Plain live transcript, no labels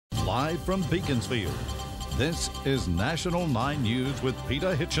Live from Beaconsfield, this is National 9 News with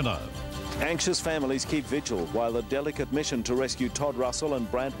Peter Hitchener. Anxious families keep vigil while the delicate mission to rescue Todd Russell and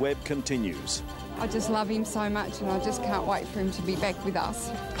Brant Webb continues. I just love him so much and I just can't wait for him to be back with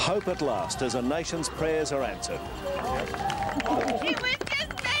us. Hope at last as a nation's prayers are answered. It was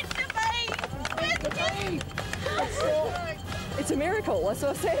just meant to be! It's a miracle, that's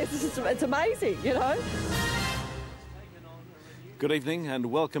what I say. It's amazing, you know. Good evening and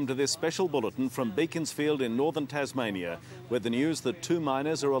welcome to this special bulletin from Beaconsfield in northern Tasmania, where the news that two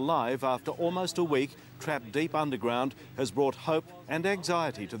miners are alive after almost a week trapped deep underground has brought hope and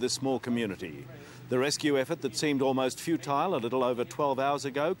anxiety to this small community. The rescue effort that seemed almost futile a little over 12 hours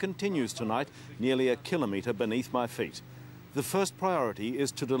ago continues tonight, nearly a kilometre beneath my feet. The first priority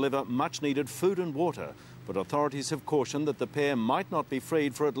is to deliver much-needed food and water, but authorities have cautioned that the pair might not be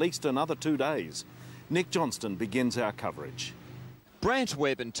freed for at least another 2 days. Nick Johnston begins our coverage. Brant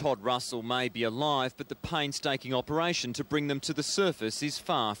Webb and Todd Russell may be alive, but the painstaking operation to bring them to the surface is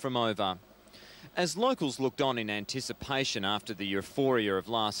far from over. As locals looked on in anticipation after the euphoria of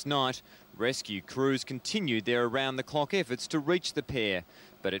last night, rescue crews continued their around-the-clock efforts to reach the pair,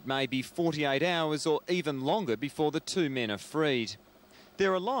 but it may be 48 hours or even longer before the two men are freed.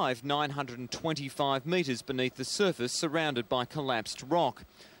 They're alive 925 metres beneath the surface, surrounded by collapsed rock.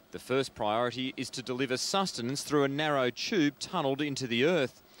 The first priority is to deliver sustenance through a narrow tube tunnelled into the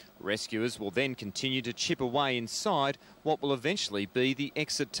earth. Rescuers will then continue to chip away inside what will eventually be the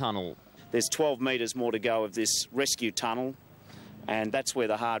exit tunnel. There's 12 metres more to go of this rescue tunnel, and that's where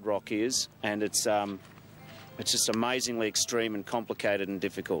the hard rock is, and it's just amazingly extreme and complicated and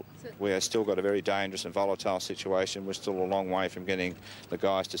difficult. We have still got a very dangerous and volatile situation. We're still a long way from getting the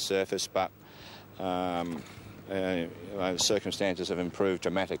guys to surface, but the circumstances have improved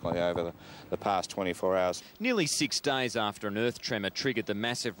dramatically over the past 24 hours. Nearly 6 days after an earth tremor triggered the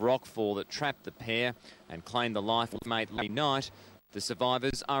massive rockfall that trapped the pair and claimed the life of mate late night, the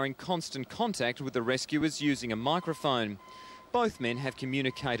survivors are in constant contact with the rescuers using a microphone. Both men have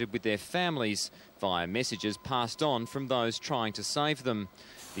communicated with their families via messages passed on from those trying to save them.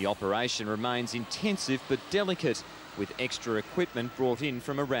 The operation remains intensive but delicate, with extra equipment brought in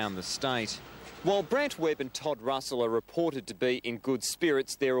from around the state. While Brant Webb and Todd Russell are reported to be in good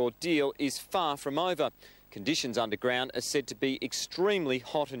spirits, their ordeal is far from over. Conditions underground are said to be extremely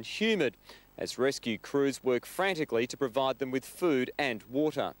hot and humid, as rescue crews work frantically to provide them with food and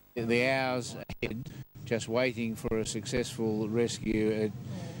water. The hours ahead, just waiting for a successful rescue,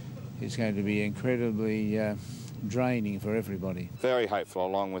 is going to be incredibly draining for everybody. Very hopeful,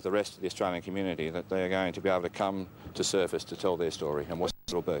 along with the rest of the Australian community, that they are going to be able to come to surface to tell their story and what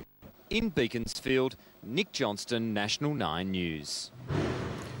it'll be. In Beaconsfield, Nick Johnston, National 9 News.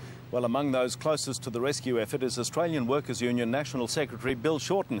 Well, among those closest to the rescue effort is Australian Workers' Union National Secretary Bill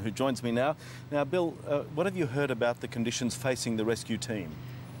Shorten, who joins me now. Now, Bill, what have you heard about the conditions facing the rescue team?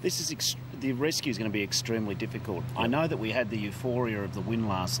 The rescue is going to be extremely difficult. I know that we had the euphoria of the win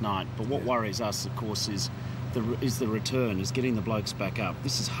last night, but what worries us, of course, is the return, is getting the blokes back up.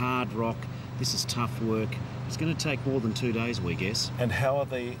 This is hard rock. This is tough work. It's going to take more than 2 days, we guess. And how are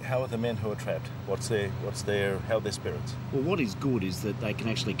the men who are trapped? How are their spirits? Well, what is good is that they can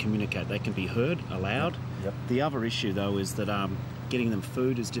actually communicate. They can be heard aloud. Yep. The other issue, though, is that getting them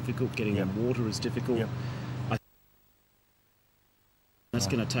food is difficult, getting them water is difficult. Yep. That's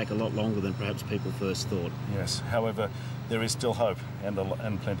going to take a lot longer than perhaps people first thought. Yes. However, there is still hope and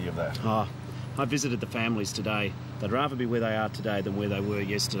plenty of that. I visited the families today. They'd rather be where they are today than where they were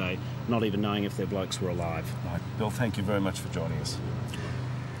yesterday, not even knowing if their blokes were alive. Right. Bill, thank you very much for joining us.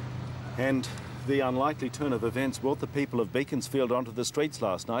 And the unlikely turn of events brought the people of Beaconsfield onto the streets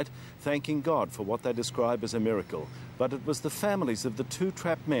last night, thanking God for what they describe as a miracle. But it was the families of the two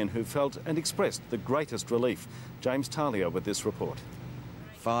trapped men who felt and expressed the greatest relief. James Talia with this report.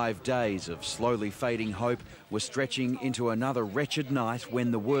 5 days of slowly fading hope were stretching into another wretched night when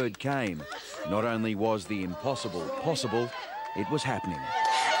the word came. Not only was the impossible possible, it was happening.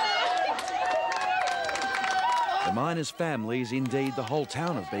 The miners' families, indeed the whole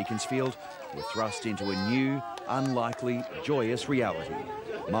town of Beaconsfield, were thrust into a new, unlikely, joyous reality.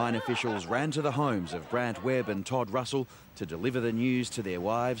 Mine officials ran to the homes of Brant Webb and Todd Russell to deliver the news to their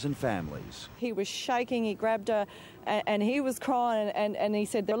wives and families. He was shaking, he grabbed her and he was crying and he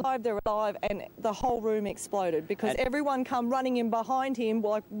said, they're alive, and the whole room exploded because everyone come running in behind him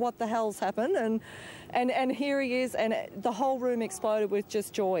like, what the hell's happened? And here he is, and the whole room exploded with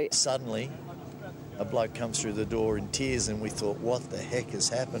just joy. Suddenly, a bloke comes through the door in tears and we thought, what the heck has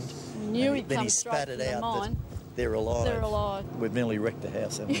happened? Knew he'd then come he spat straight it from the out mine. They're alive. They're alive. We've nearly wrecked the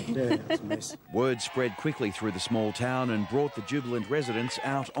house, haven't we? Yeah, it's a mess. Word spread quickly through the small town and brought the jubilant residents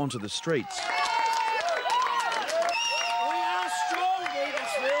out onto the streets.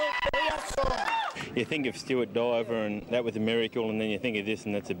 You think of Stuart Diver and that was a miracle, and then you think of this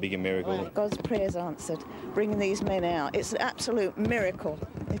and that's a bigger miracle. God's prayers answered, bringing these men out. It's an absolute miracle.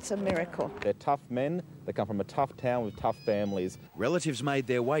 It's a miracle. They're tough men. They come from a tough town with tough families. Relatives made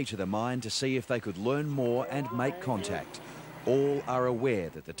their way to the mine to see if they could learn more and make contact. All are aware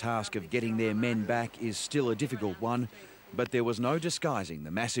that the task of getting their men back is still a difficult one, but there was no disguising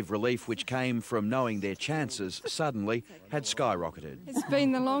the massive relief which came from knowing their chances suddenly had skyrocketed. It's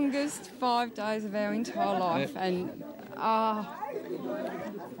been the longest 5 days of our entire life, and I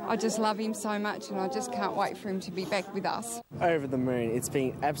just love him so much, and I just can't wait for him to be back with us. Over the moon. It's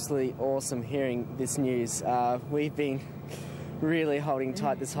been absolutely awesome hearing this news. We've been really holding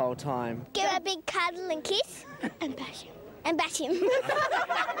tight this whole time. Give a big cuddle and kiss and bash him. And bash him.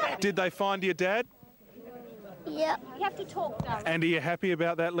 Did they find your dad? Yep. You have to talk, though. And are you happy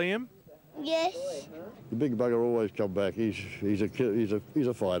about that, Liam? Yes. The big bugger always come back. He's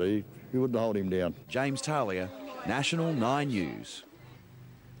a fighter. You wouldn't hold him down. James Talia, National 9 News.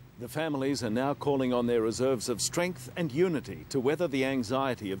 The families are now calling on their reserves of strength and unity to weather the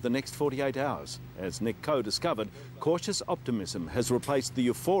anxiety of the next 48 hours. As Nick Coe discovered, cautious optimism has replaced the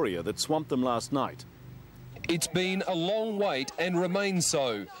euphoria that swamped them last night. It's been a long wait and remains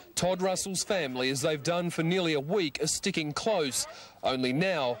so. Todd Russell's family, as they've done for nearly a week, are sticking close. Only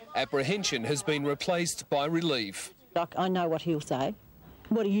now, apprehension has been replaced by relief. I know what he'll say.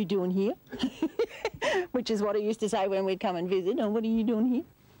 What are you doing here? Which is what he used to say when we'd come and visit. Oh, what are you doing here?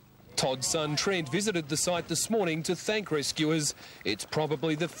 Todd's son Trent visited the site this morning to thank rescuers. It's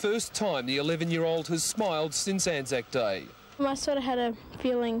probably the first time the 11-year-old has smiled since Anzac Day. I sort of had a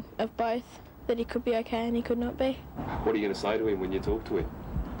feeling of both, that he could be okay and he could not be. What are you going to say to him when you talk to him?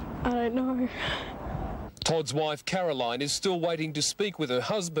 I don't know. Todd's wife Caroline is still waiting to speak with her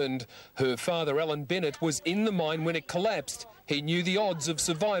husband. Her father Alan Bennett was in the mine when it collapsed. He knew the odds of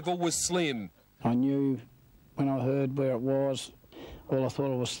survival were slim. I knew when I heard where it was, all I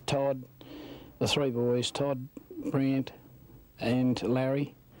thought it was Todd, the three boys, Todd, Brant and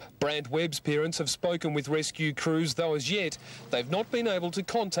Larry. Brant Webb's parents have spoken with rescue crews, though as yet they've not been able to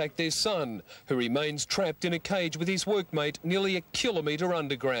contact their son, who remains trapped in a cage with his workmate nearly a kilometre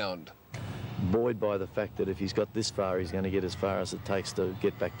underground. Buoyed by the fact that if he's got this far, he's going to get as far as it takes to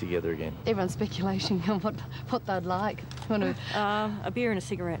get back together again. Everyone's speculating on what they'd like. A beer and a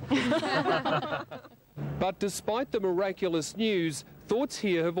cigarette. But despite the miraculous news, thoughts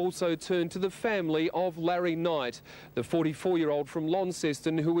here have also turned to the family of Larry Knight, the 44-year-old from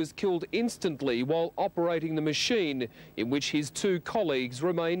Launceston who was killed instantly while operating the machine in which his two colleagues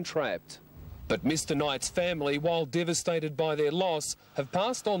remain trapped. But Mr. Knight's family, while devastated by their loss, have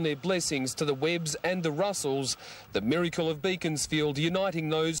passed on their blessings to the Webbs and the Russells, the miracle of Beaconsfield uniting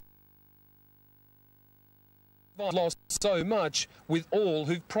those lost so much with all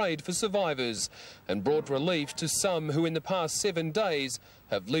who've prayed for survivors and brought relief to some who in the past 7 days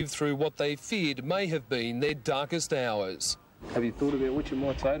have lived through what they feared may have been their darkest hours. Have you thought about what you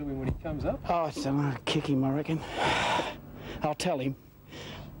might say to him when he comes up? Oh, I'm going to kick him, I reckon. I'll tell him.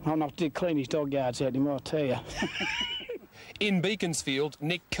 I'll not clean his dog yards out him, I'll tell you. In Beaconsfield,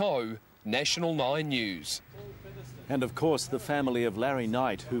 Nick Coe, National 9 News. And of course, the family of Larry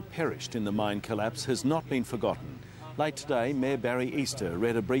Knight, who perished in the mine collapse, has not been forgotten. Late today, Mayor Barry Easter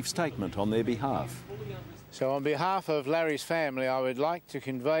read a brief statement on their behalf. So on behalf of Larry's family, I would like to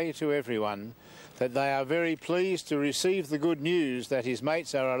convey to everyone that they are very pleased to receive the good news that his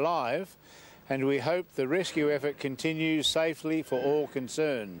mates are alive, and we hope the rescue effort continues safely for all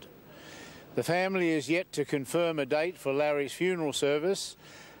concerned. The family is yet to confirm a date for Larry's funeral service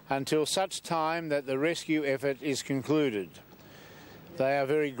until such time that the rescue effort is concluded. They are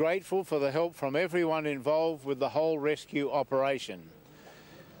very grateful for the help from everyone involved with the whole rescue operation.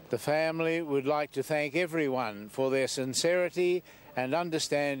 The family would like to thank everyone for their sincerity and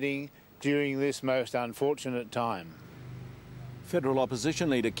understanding during this most unfortunate time. Federal opposition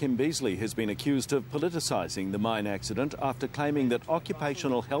leader Kim Beazley has been accused of politicising the mine accident after claiming that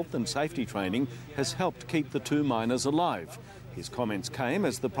occupational health and safety training has helped keep the two miners alive. His comments came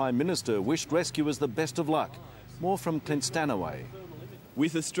as the Prime Minister wished rescuers the best of luck. More from Clint Stanaway.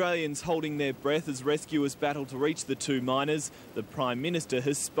 With Australians holding their breath as rescuers battle to reach the two miners, the Prime Minister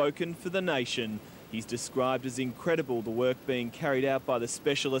has spoken for the nation. He's described as incredible the work being carried out by the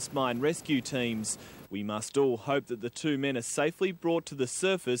specialist mine rescue teams. We must all hope that the two men are safely brought to the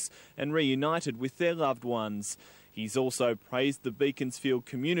surface and reunited with their loved ones. He's also praised the Beaconsfield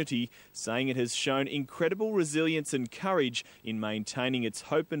community, saying it has shown incredible resilience and courage in maintaining its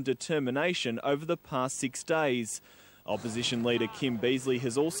hope and determination over the past 6 days. Opposition leader Kim Beazley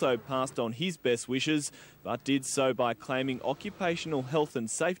has also passed on his best wishes, but did so by claiming occupational health and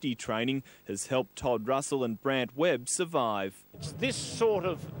safety training has helped Todd Russell and Brant Webb survive. It's this sort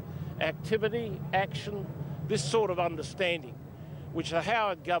of activity, action, this sort of understanding which the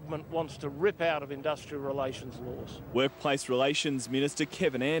Howard government wants to rip out of industrial relations laws. Workplace Relations Minister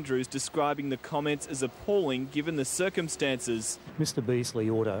Kevin Andrews describing the comments as appalling given the circumstances. Mr Beazley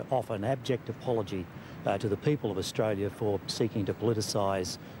ought to offer an abject apology to the people of Australia for seeking to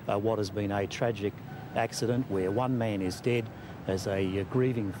politicise what has been a tragic accident where one man is dead as a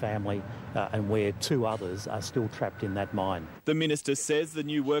grieving family and where 2 others are still trapped in that mine. The minister says the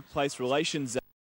new Workplace Relations